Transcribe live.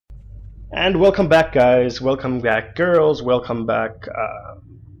And welcome back, guys. Welcome back, girls. Welcome back,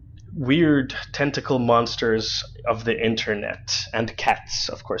 weird tentacle monsters of the internet. And cats,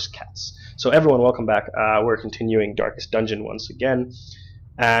 of course, cats. So everyone, welcome back. We're continuing Darkest Dungeon once again.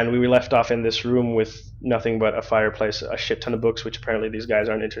 And we left off in this room with nothing but a fireplace, a shit ton of books, which apparently these guys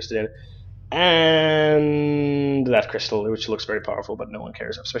aren't interested in, and that crystal, which looks very powerful, but no one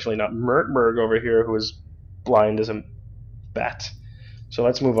cares, especially not Merteberge over here, who is blind as a bat. So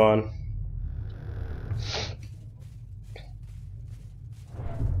let's move on.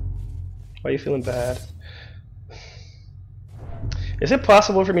 Why are you feeling bad? Is it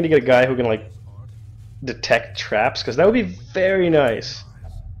possible for me to get a guy who can, like, detect traps? Because that would be very nice.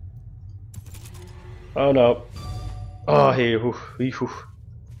 Oh no. Oh, hey. Okay.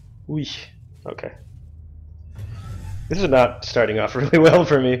 This is not starting off really well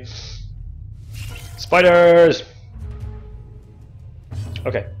for me. Spiders!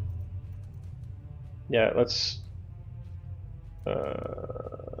 Okay. Yeah, let's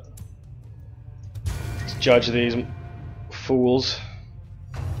judge these fools.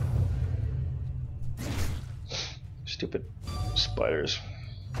 Stupid spiders.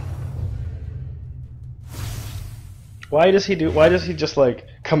 Why does he just like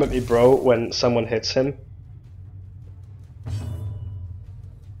come at me, bro, when someone hits him?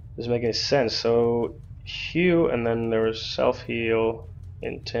 Doesn't make any sense. So heal, and then there was self-heal,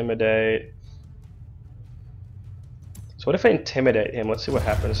 intimidate. So what if I intimidate him? Let's see what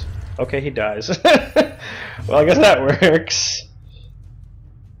happens. Okay, he dies. Well, I guess that works.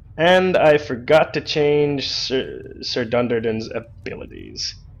 And I forgot to change Sir Dunderden's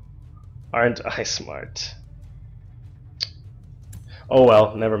abilities. Aren't I smart? Oh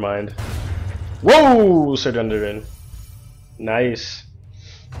well, never mind. Whoa, Sir Dunderden. Nice.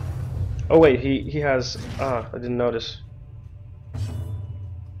 Oh wait, he has... Ah, I didn't notice.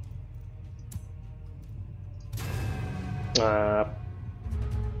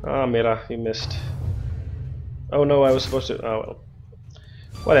 Oh, Mira, you missed. Oh no, I was supposed to... Oh well.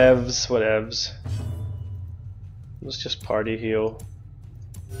 Whatevs. Let's just party heal.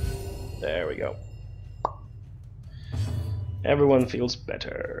 There we go. Everyone feels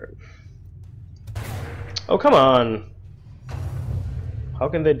better. Oh, come on! How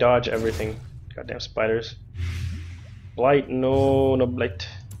can they dodge everything? Goddamn spiders. Blight, no blight.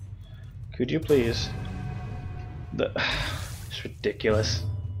 Could you please? It's ridiculous.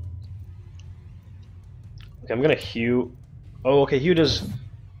 Okay, I'm gonna hew. Oh, okay, hew does.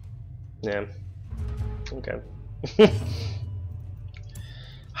 Yeah. Okay.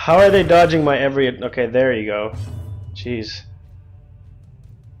 How are they dodging my every? Okay, there you go. Jeez.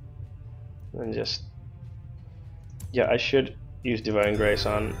 And just. Yeah, I should use Divine Grace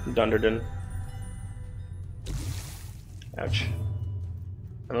on Dunderden. Ouch.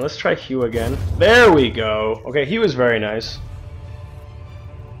 And let's try Hugh again. There we go. Okay, Hugh is very nice.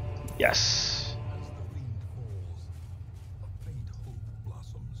 Yes.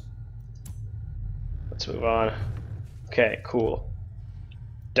 Let's move on. Okay, cool.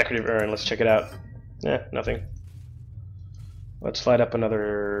 Decorative urn, let's check it out. Nothing. Let's light up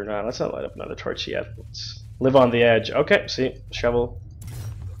another... No, let's not light up another torch yet. Let's live on the edge. Okay, see, shovel.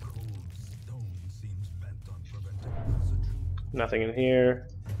 Nothing in here.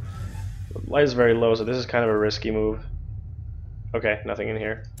 The light is very low, so this is kind of a risky move. Okay, nothing in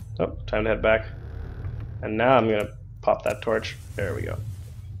here. Oh, time to head back. And now I'm gonna pop that torch. There we go.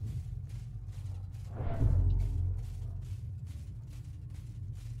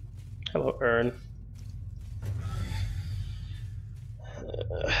 Hello, urn.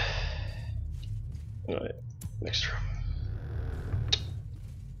 Alright, next room.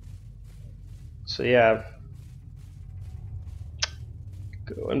 So yeah,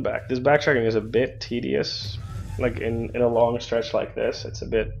 going back. This backtracking is a bit tedious. Like in a long stretch like this, it's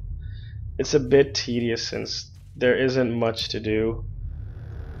a bit tedious since there isn't much to do.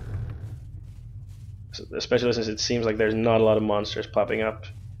 Especially since it seems like there's not a lot of monsters popping up,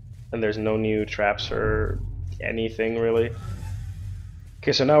 and there's no new traps or anything really.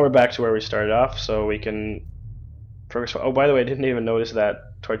 Okay, so now we're back to where we started off, so we can progress. Oh, by the way, I didn't even notice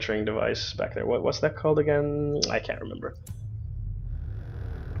that torturing device back there. What's that called again? I can't remember.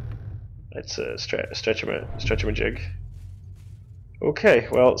 It's a stretch-a-majig. Okay,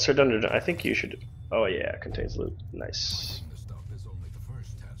 well, Sir Dunderden, I think you should... Oh yeah, contains loot. Nice.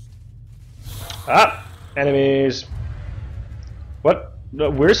 Ah! Enemies! What?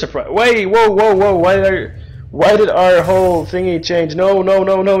 No, we're surprised. Wait, whoa! Why did our whole thingy change? No!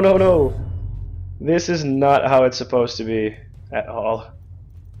 This is not how it's supposed to be at all.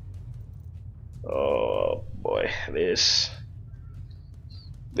 Oh boy, this.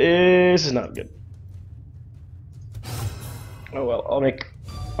 This is not good. Oh well, I'll make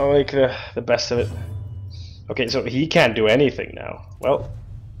the best of it. Okay, so he can't do anything now. Well,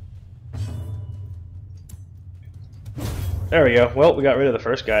 there we go. Well, we got rid of the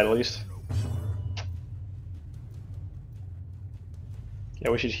first guy at least. Yeah,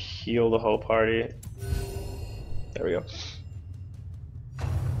 we should heal the whole party. There we go.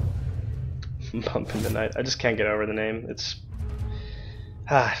 Bump in the night. I just can't get over the name. It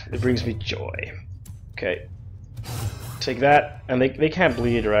brings me joy. Okay. Take that, and they can't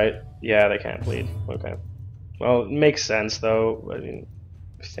bleed, right? Yeah, they can't bleed. Okay. Well, it makes sense though. I mean,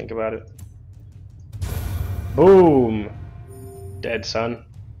 think about it. Boom! Dead, son.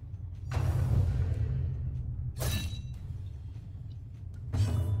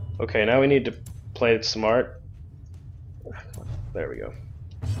 Okay, now we need to play it smart. There we go.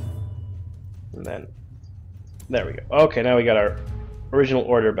 And then, there we go. Okay, now we got our original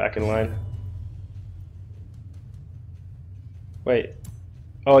order back in line. Wait.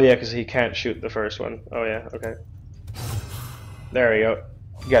 Oh yeah, because he can't shoot the first one. Oh yeah, okay. There we go.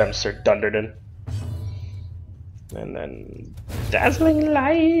 Get him, Sir Dunderton. And then, dazzling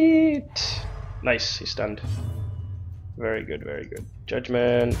light! Nice, he's stunned. Very good, very good.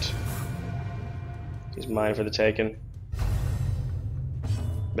 Judgment. He's mine for the taking.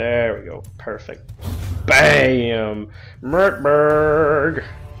 There we go. Perfect. Bam! Merteberge!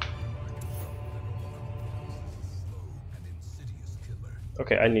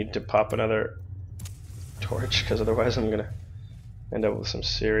 Okay, I need to pop another torch because otherwise I'm gonna end up with some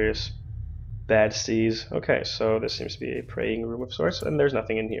serious bad seas. Okay, so this seems to be a praying room of sorts, and there's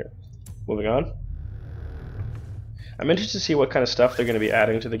nothing in here. Moving on. I'm interested to see what kind of stuff they're going to be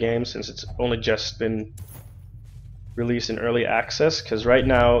adding to the game since it's only just been released in early access, because right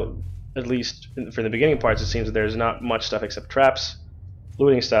now, at least for the beginning parts, it seems that there's not much stuff except traps,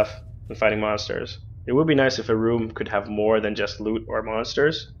 looting stuff, and fighting monsters. It would be nice if a room could have more than just loot or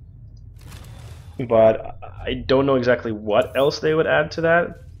monsters, but I don't know exactly what else they would add to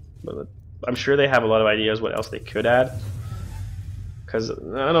that. But I'm sure they have a lot of ideas what else they could add, because I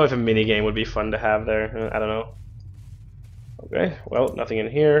don't know if a mini game would be fun to have there. I don't know. Okay, well, nothing in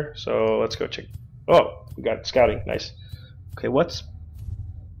here, so let's go check. Oh, we got scouting. Nice. Okay, what's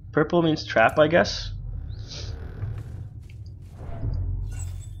purple means trap, I guess.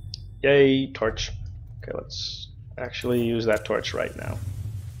 Yay, torch. Okay, let's actually use that torch right now.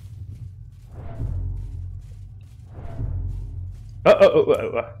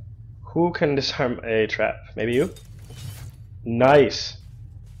 Who can disarm a trap? Maybe you? Nice.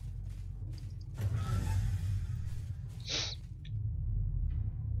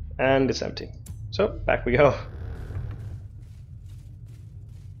 And it's empty. So, back we go.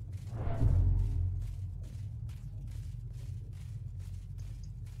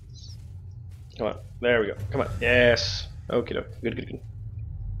 Come on. There we go. Come on. Yes. Okay, good, good, good.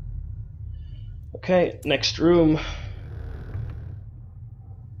 Okay, next room.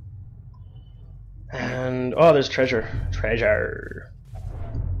 And, oh, there's treasure. Treasure.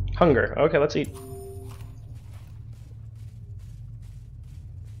 Hunger. Okay, let's eat.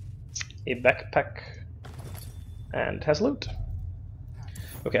 A backpack. And has loot.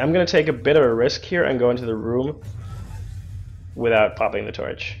 Okay, I'm gonna take a bit of a risk here and go into the room without popping the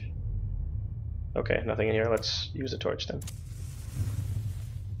torch. Okay, nothing in here. Let's use the torch then.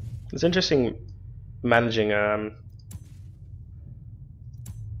 It's interesting managing the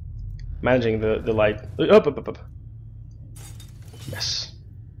light. Up. Yes.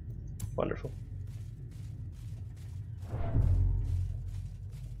 Wonderful.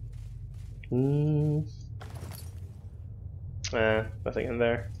 Nothing in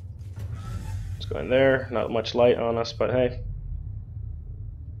there. Let's go in there. Not much light on us, but hey.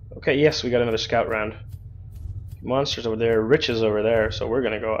 Okay, yes, we got another scout round. Monsters over there, riches over there, so we're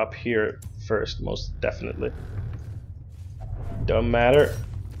gonna go up here first, most definitely. Don't matter.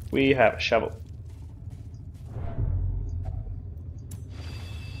 We have a shovel.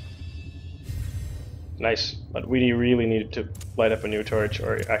 Nice, but we really needed to light up a new torch,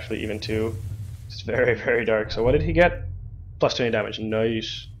 or actually even two. It's very, very dark. So what did he get? Plus 20 damage.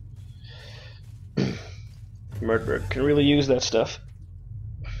 Nice. Merteberge can really use that stuff.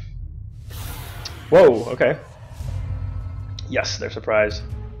 Whoa, okay. Yes, they're surprised.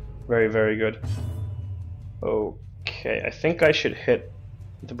 Very, very good. Okay, I think I should hit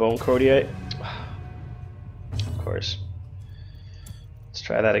the bone codier. Of course. Let's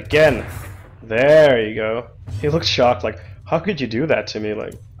try that again. There you go. He looks shocked, like, how could you do that to me?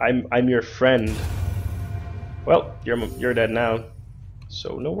 Like, I'm your friend. Well, you're dead now,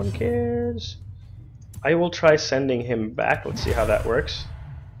 so no one cares. I will try sending him back. Let's see how that works.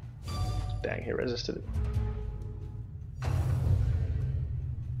 Dang, he resisted it.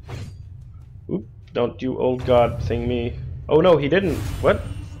 Oop, don't you old god thing me. Oh no, he didn't. What?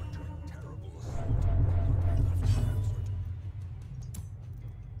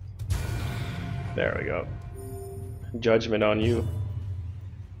 There we go. Judgment on you.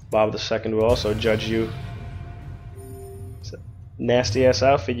 Bob II will also judge you. It's a nasty ass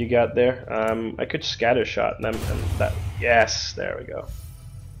outfit you got there. I could scatter shot them and that. Yes, there we go.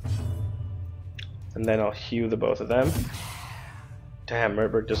 And then I'll heal the both of them. Damn,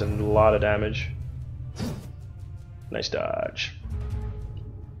 Merteberge does a lot of damage. Nice dodge.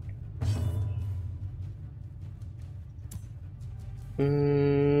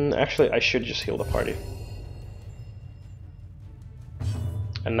 Actually, I should just heal the party.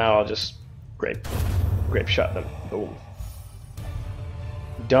 And now I'll just grape shot them. Boom.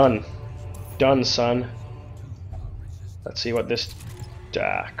 Done. Done, son. Let's see what this...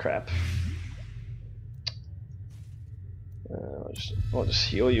 Ah, crap. I'll just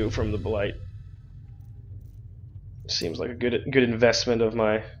heal you from the blight. Seems like a good investment of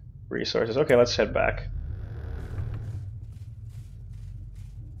my resources. Okay, let's head back.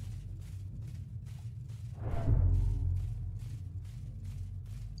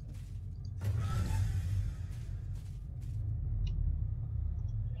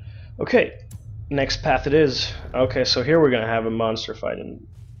 Okay, next path it is. Okay, so here we're gonna have a monster fight in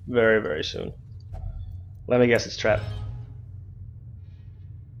very, very soon. Let me guess, it's trap.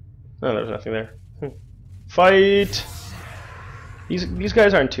 No, there's nothing there. Fight! These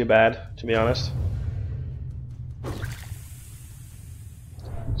guys aren't too bad, to be honest.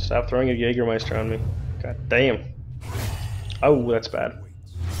 Stop throwing a Jägermeister on me. God damn. Oh, that's bad.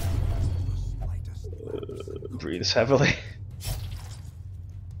 Breathes heavily.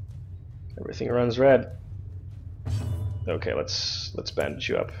 Everything runs red. Okay, let's bandage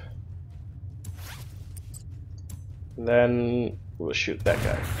you up. And then we'll shoot that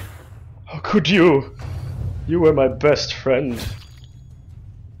guy. How could you? You were my best friend.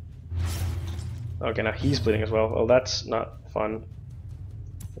 Okay, now he's bleeding as well. Well, that's not fun.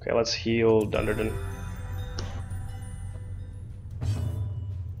 Okay, let's heal Dunderden.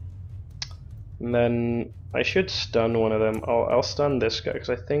 And then I should stun one of them. I'll stun this guy because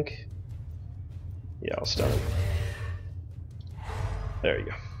I think... Yeah, I'll stun him. There you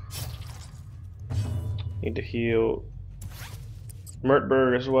go. Need to heal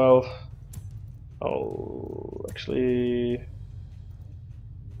Merteberge as well. I'll actually...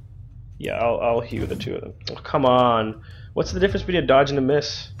 Yeah, I'll heal the two of them. Oh, come on! What's the difference between a dodge and a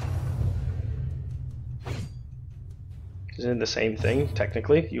miss? Isn't it the same thing,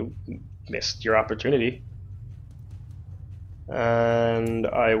 technically? You missed your opportunity. And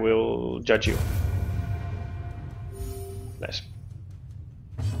I will judge you. Nice.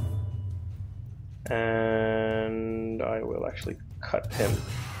 And I will actually cut him.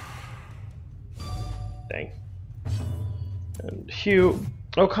 Dang. And Hugh.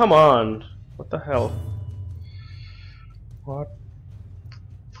 Oh, come on! What the hell? What?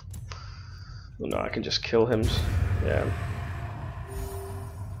 Oh, no, I can just kill him. Yeah.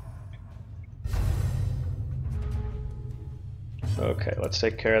 Okay, let's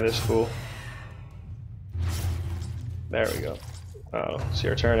take care of this fool. There we go. Oh, it's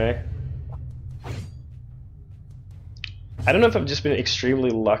your turn, eh? I don't know if I've just been extremely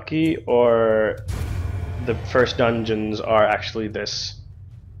lucky or the first dungeons are actually this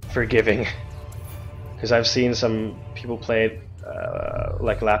forgiving. Because I've seen some people play it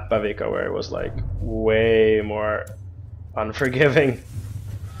like Lapbavika where it was like way more unforgiving.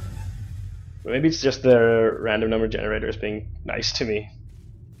 Maybe it's just the random number generators being nice to me.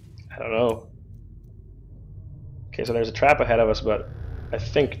 I don't know. Okay, so there's a trap ahead of us, but I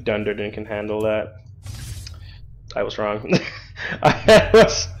think Dunderden can handle that. I was wrong. I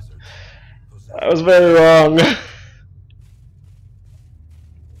was very wrong.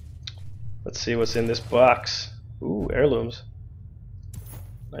 Let's see what's in this box. Ooh, heirlooms.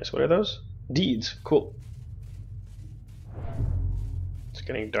 Nice. What are those? Deeds. Cool. It's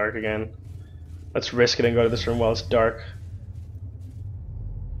getting dark again. Let's risk it and go to this room while it's dark.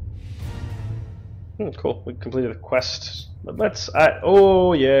 Cool. We completed the quest. But let's...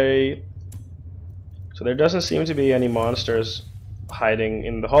 oh, yay. So there doesn't seem to be any monsters hiding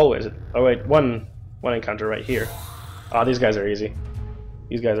in the hallways. Oh, wait. One encounter right here. Ah, these guys are easy.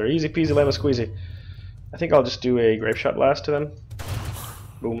 These guys are easy peasy lemon squeezy. I think I'll just do a grape shot blast to them.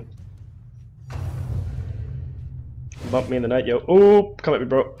 Boom. Bump me in the night, yo. Oh, come at me,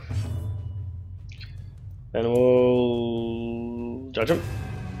 bro. And we'll judge him.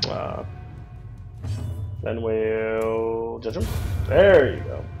 Then we'll judge him. There you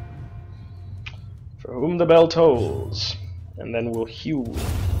go. For whom the bell tolls. And then we'll heal.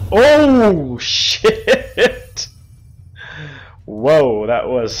 Oh, shit! Whoa, that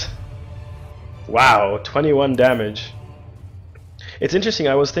was... Wow, 21 damage. It's interesting,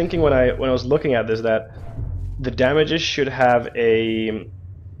 I was thinking when I was looking at this that the damages should have a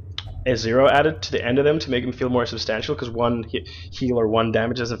 0 added to the end of them to make them feel more substantial, because one heal or one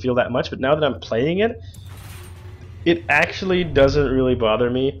damage doesn't feel that much, but now that I'm playing it, it actually doesn't really bother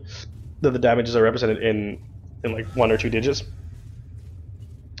me that the damages are represented in like 1 or 2 digits.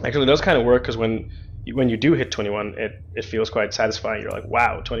 Actually, it does kind of work, because when you do hit 21, it feels quite satisfying. You're like,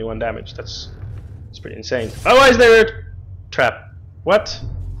 wow, 21 damage, that's pretty insane. Oh, why is there a trap? What?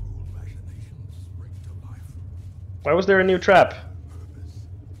 Why was there a new trap?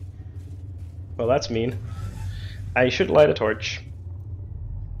 Well, that's mean. I should light a torch.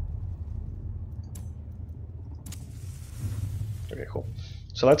 Okay, cool.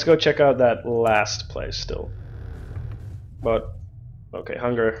 So let's go check out that last place still. But, okay,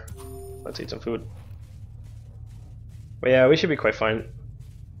 hunger. Let's eat some food. But yeah, we should be quite fine.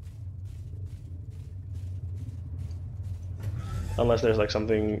 Unless there's like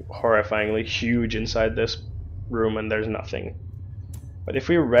something horrifyingly huge inside this room and there's nothing. But if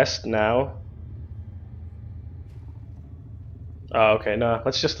we rest now... Oh, okay, no,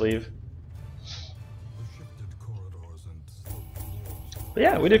 let's just leave. But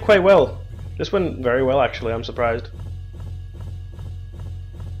yeah, we did quite well. This went very well, actually, I'm surprised.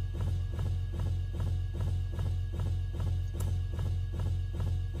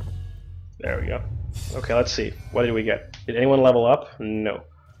 There we go. Okay, let's see. What did we get? Did anyone level up? No.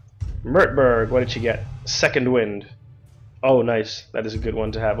 Merteberge, what did she get? Second wind. Oh, nice. That is a good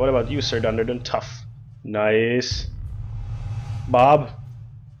one to have. What about you, Sir Dunderton? Tough. Nice. Bob?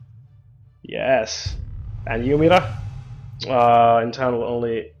 Yes. And you, Mira? In town will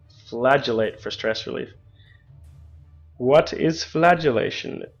only flagellate for stress relief. What is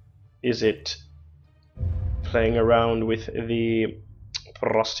flagellation? Is it playing around with the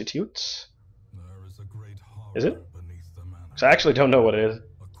prostitutes? Is it? So I actually don't know what it is.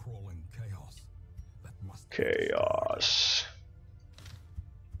 Chaos.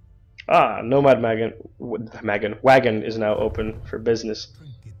 Ah, Nomad Wagon is now open for business.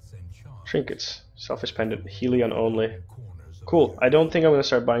 Trinkets. Selfish pendant. Helion only. Cool. I don't think I'm going to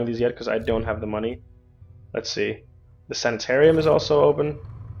start buying these yet because I don't have the money. Let's see. The sanitarium is also open.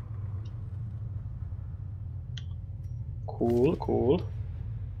 Cool, cool.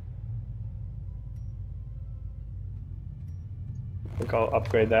 I think I'll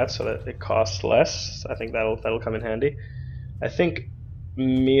upgrade that so that it costs less. I think that'll come in handy. I think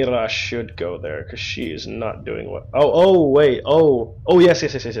Mira should go there because she is not doing what. Oh wait. Oh yes.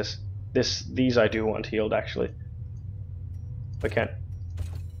 These I do want healed actually. Why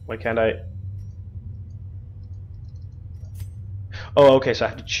can't I? Oh, okay. So I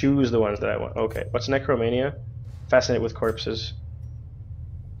have to choose the ones that I want. Okay. What's Necromania? Fascinate with corpses.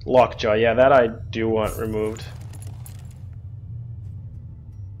 Lockjaw. Yeah, that I do want removed.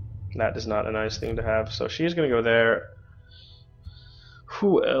 That is not a nice thing to have. So she's gonna go there.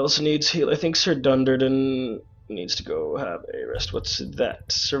 Who else needs heal? I think Sir Dunderton needs to go have a rest. What's that?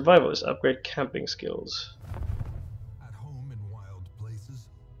 Survivalist. Upgrade camping skills. At home in wild places,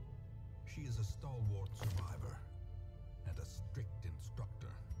 she is a stalwart survivor and a strict instructor.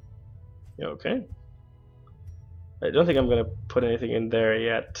 Okay. I don't think I'm gonna put anything in there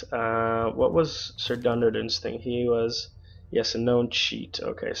yet. What was Sir Dunderton's thing? He was, yes, a known cheat.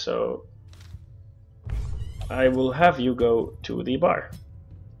 Okay, so I will have you go to the bar.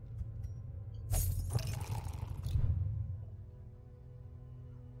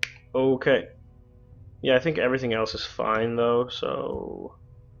 Okay. Yeah, I think everything else is fine though, so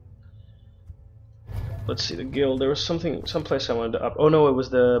let's see the guild. There was someplace I wanted to up. Oh no, it was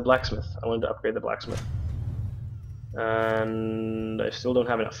the blacksmith. I wanted to upgrade the blacksmith. And I still don't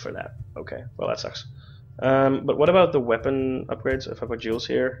have enough for that. Okay, well that sucks. But what about the weapon upgrades? If I put Jules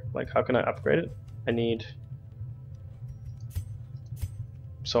here, like how can I upgrade it? I need...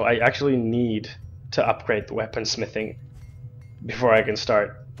 So I actually need to upgrade the weaponsmithing before I can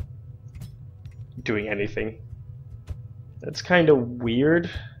start doing anything. That's kind of weird.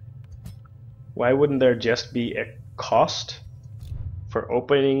 Why wouldn't there just be a cost for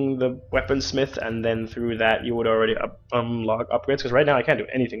opening the weaponsmith and then through that you would already unlock upgrades? Because right now I can't do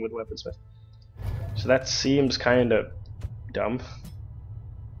anything with weaponsmith. So that seems kind of dumb,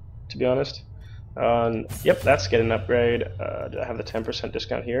 to be honest. Yep, that's get an upgrade. Do I have the 10%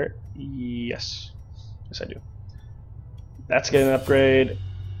 discount here? Yes. Yes, I do. That's get an upgrade.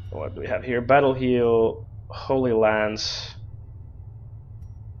 What do we have here? Battle Heal, Holy Lance.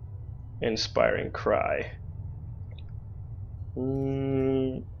 Inspiring Cry.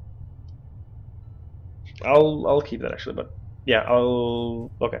 I'll keep that actually, but yeah,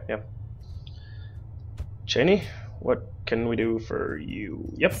 okay, yeah. Cheney, what can we do for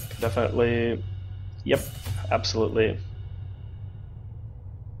you? Yep, definitely. Yep, absolutely.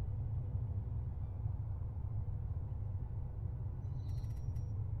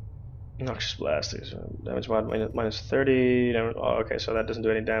 Noxious Blast is damage mod minus 30. Damage, oh, okay, so that doesn't do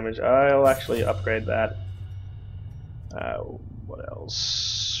any damage. I'll actually upgrade that. What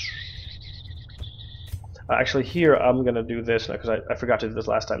else? Actually, here I'm gonna do this because I forgot to do this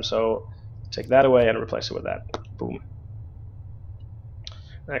last time. So take that away and replace it with that. Boom.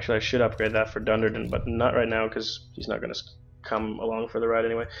 Actually, I should upgrade that for Dunderton, but not right now because he's not gonna come along for the ride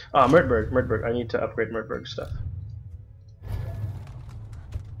anyway. Ah, Merteberge. I need to upgrade Merteberge stuff.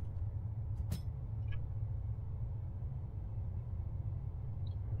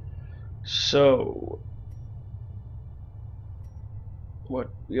 So, what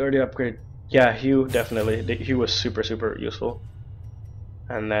we already upgraded? Yeah, Hugh definitely. Hugh was super useful.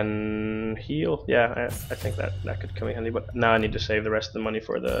 And then heal. Yeah, I think that could come in handy. But now I need to save the rest of the money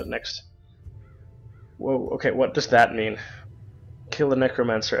for the next. Whoa. Okay, what does that mean? Kill the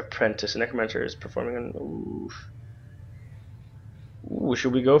Necromancer Apprentice. The Necromancer is performing an. Ooh,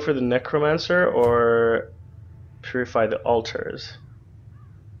 should we go for the Necromancer or purify the altars?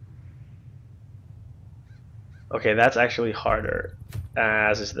 Okay, that's actually harder.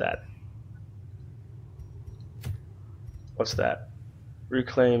 As is that. What's that?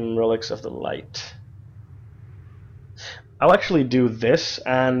 Reclaim Relics of the Light. I'll actually do this,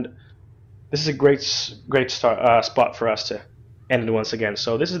 and this is a great spot for us to end it once again.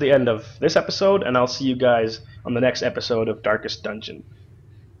 So this is the end of this episode, and I'll see you guys on the next episode of Darkest Dungeon.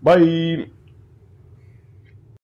 Bye!